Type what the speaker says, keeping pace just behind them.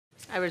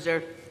I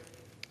reserve.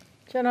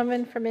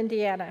 Gentleman from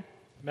Indiana.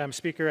 Madam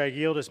Speaker, I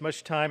yield as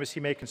much time as he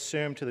may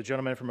consume to the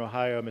gentleman from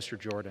Ohio, Mr.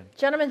 Jordan.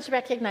 Gentleman's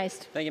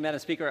recognized. Thank you, Madam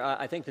Speaker.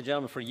 I thank the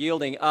gentleman for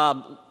yielding.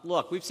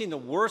 Look, we've seen the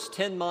worst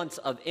 10 months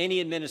of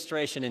any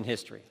administration in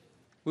history.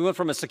 We went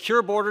from a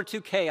secure border to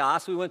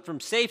chaos. We went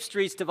from safe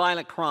streets to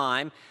violent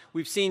crime.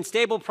 We've seen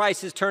stable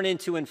prices turn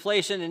into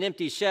inflation and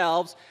empty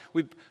shelves.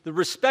 The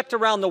respect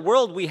around the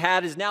world we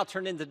had is now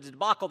turned into the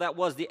debacle that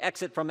was the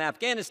exit from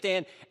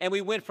Afghanistan. And we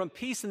went from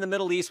peace in the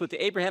Middle East with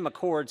the Abraham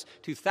Accords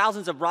to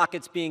thousands of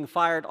rockets being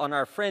fired on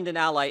our friend and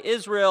ally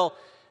Israel,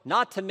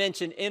 not to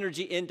mention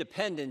energy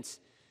independence,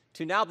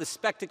 to now the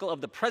spectacle of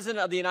the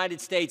President of the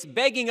United States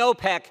begging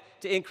OPEC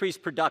to increase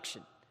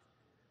production.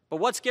 But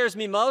what scares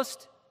me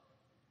most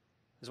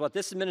is what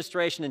this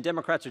administration and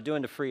Democrats are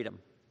doing to freedom.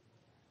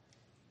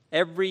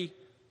 Every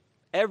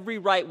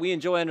right we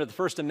enjoy under the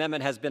First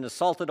Amendment has been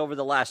assaulted over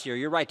the last year.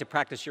 Your right to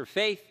practice your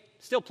faith,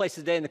 still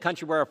places today in the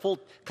country where a full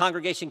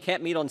congregation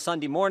can't meet on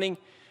Sunday morning.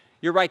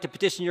 Your right to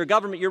petition your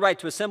government, your right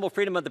to assemble,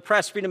 freedom of the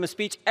press, freedom of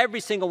speech, every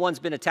single one's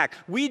been attacked.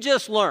 We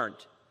just learned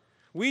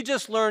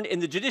in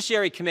the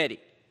Judiciary Committee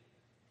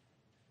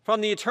from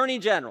the Attorney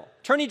General.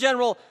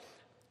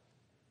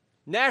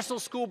 National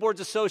School Boards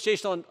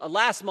Association on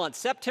last month,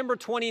 September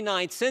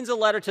 29th, sends a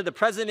letter to the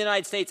President of the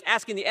United States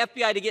asking the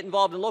FBI to get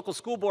involved in local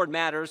school board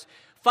matters.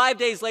 5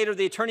 days later,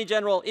 the Attorney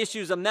General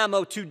issues a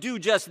memo to do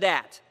just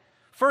that.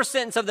 First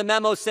sentence of the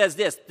memo says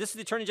this. This is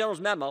the Attorney General's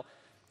memo.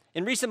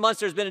 In recent months,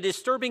 there's been a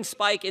disturbing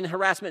spike in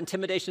harassment,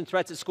 intimidation,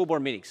 threats at school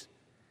board meetings.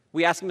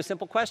 We ask him a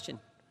simple question.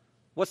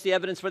 What's the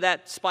evidence for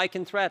that spike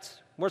in threats?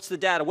 What's the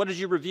data? What did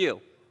you review?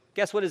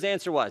 Guess what his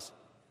answer was?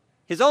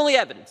 His only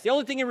evidence, the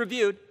only thing he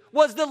reviewed,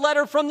 was the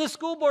letter from the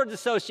School Boards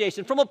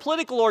Association, from a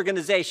political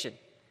organization.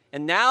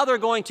 And now they're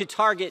going to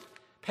target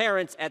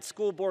parents at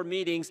school board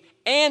meetings,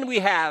 and we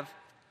have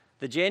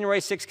the January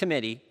 6th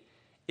committee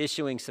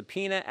issuing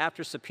subpoena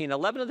after subpoena.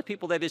 11 of the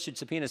people they've issued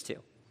subpoenas to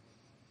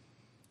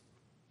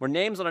were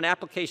names on an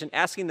application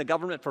asking the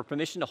government for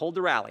permission to hold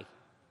the rally.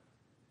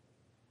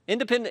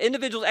 Independent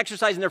individuals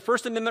exercising their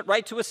First Amendment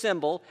right to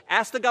assemble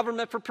asked the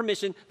government for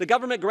permission. The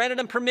government granted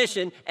them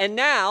permission, and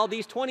now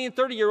these 20 and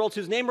 30-year-olds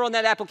whose name are on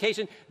that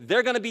application,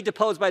 they're going to be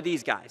deposed by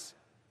these guys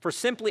for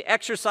simply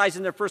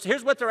exercising their first.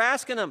 Here's what they're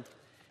asking them.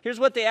 Here's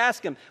what they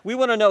ask them. We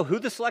want to know who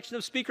the selection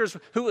of speakers,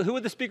 who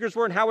the speakers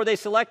were and how were they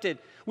selected.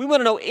 We want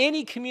to know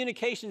any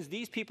communications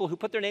these people who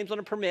put their names on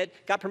a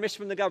permit, got permission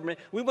from the government.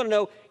 We want to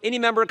know any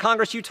member of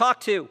Congress you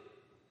talked to.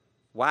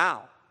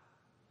 Wow.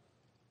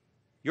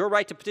 Your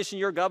right to petition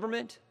your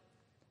government?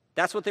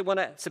 That's what they want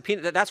to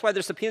subpoena. That's why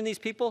they're subpoenaing these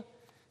people?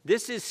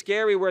 This is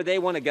scary where they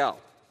want to go.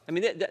 I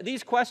mean,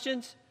 these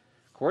questions,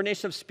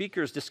 coordination of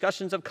speakers,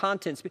 discussions of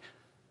content.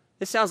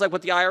 This sounds like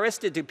what the IRS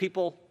did to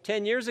people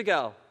 10 years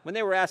ago when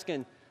they were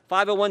asking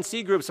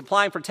 501c groups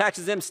applying for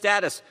tax-exempt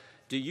status,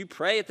 do you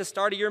pray at the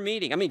start of your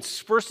meeting? I mean,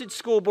 first it's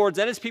school boards,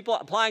 then it's people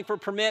applying for a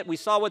permit. We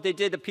saw what they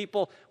did to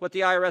people, what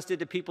the IRS did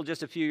to people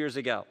just a few years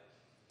ago.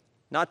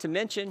 Not to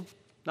mention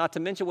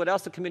what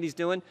else the committee's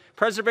doing.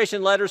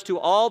 Preservation letters to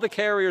all the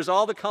carriers,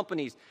 all the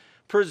companies.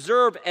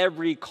 Preserve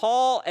every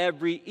call,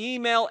 every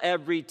email,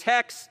 every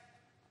text.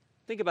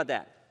 Think about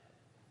that.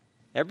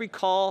 Every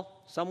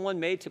call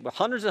someone made to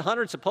hundreds and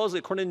hundreds, supposedly,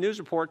 according to news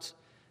reports,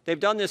 they've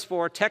done this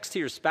for. Text to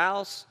your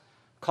spouse,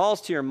 calls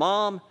to your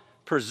mom.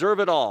 Preserve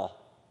it all.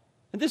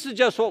 And this is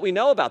just what we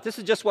know about. This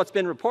is just what's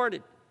been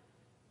reported.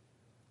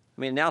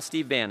 I mean, now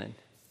Steve Bannon.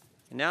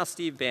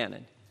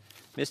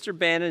 Mr.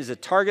 Bannon is a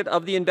target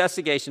of the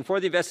investigation,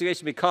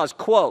 because,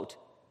 quote,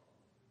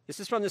 this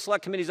is from the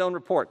Select Committee's own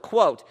report,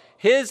 quote,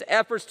 his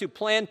efforts to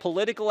plan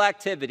political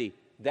activity,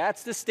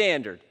 that's the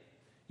standard.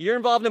 You're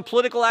involved in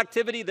political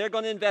activity, they're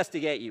going to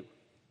investigate you.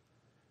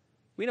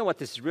 We know what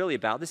this is really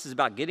about. This is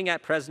about getting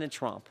at President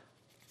Trump.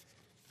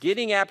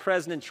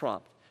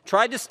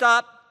 Tried to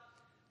stop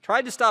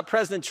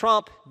President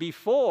Trump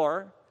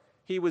before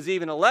he was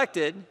even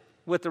elected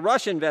with the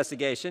Russia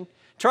investigation.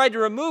 Tried to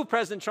remove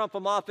President Trump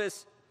from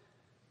office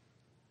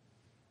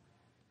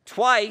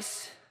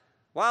twice.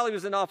 While he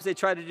was in office, they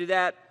tried to do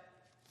that.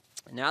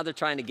 And now they're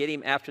trying to get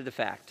him after the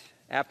fact,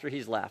 after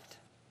he's left.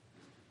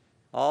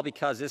 All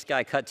because this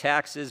guy cut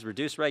taxes,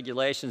 reduced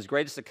regulations,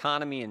 greatest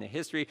economy in the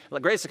history,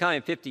 greatest economy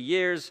in 50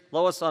 years,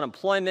 lowest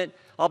unemployment,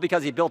 all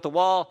because he built the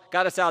wall,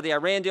 got us out of the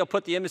Iran deal,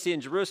 put the embassy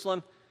in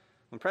Jerusalem.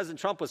 When President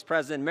Trump was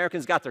president,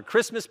 Americans got their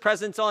Christmas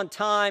presents on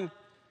time,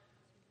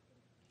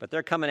 but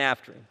they're coming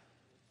after him.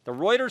 The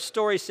Reuters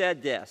story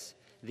said this: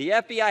 the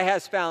FBI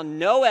has found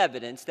no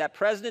evidence that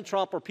President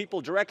Trump or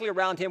people directly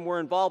around him were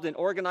involved in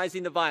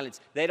organizing the violence.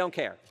 They don't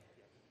care.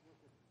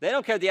 The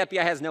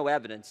FBI has no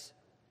evidence.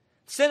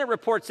 Senate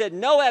report said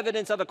no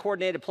evidence of a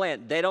coordinated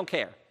plan. They don't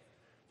care.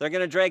 They're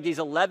going to drag these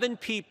 11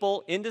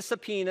 people into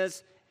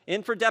subpoenas,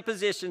 in for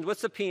depositions with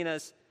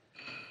subpoenas,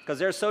 because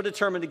they're so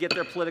determined to get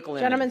their political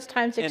enemies. Gentleman's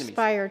time's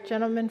expired.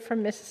 Gentleman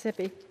from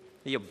Mississippi.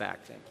 Yield back,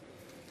 thank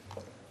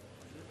you.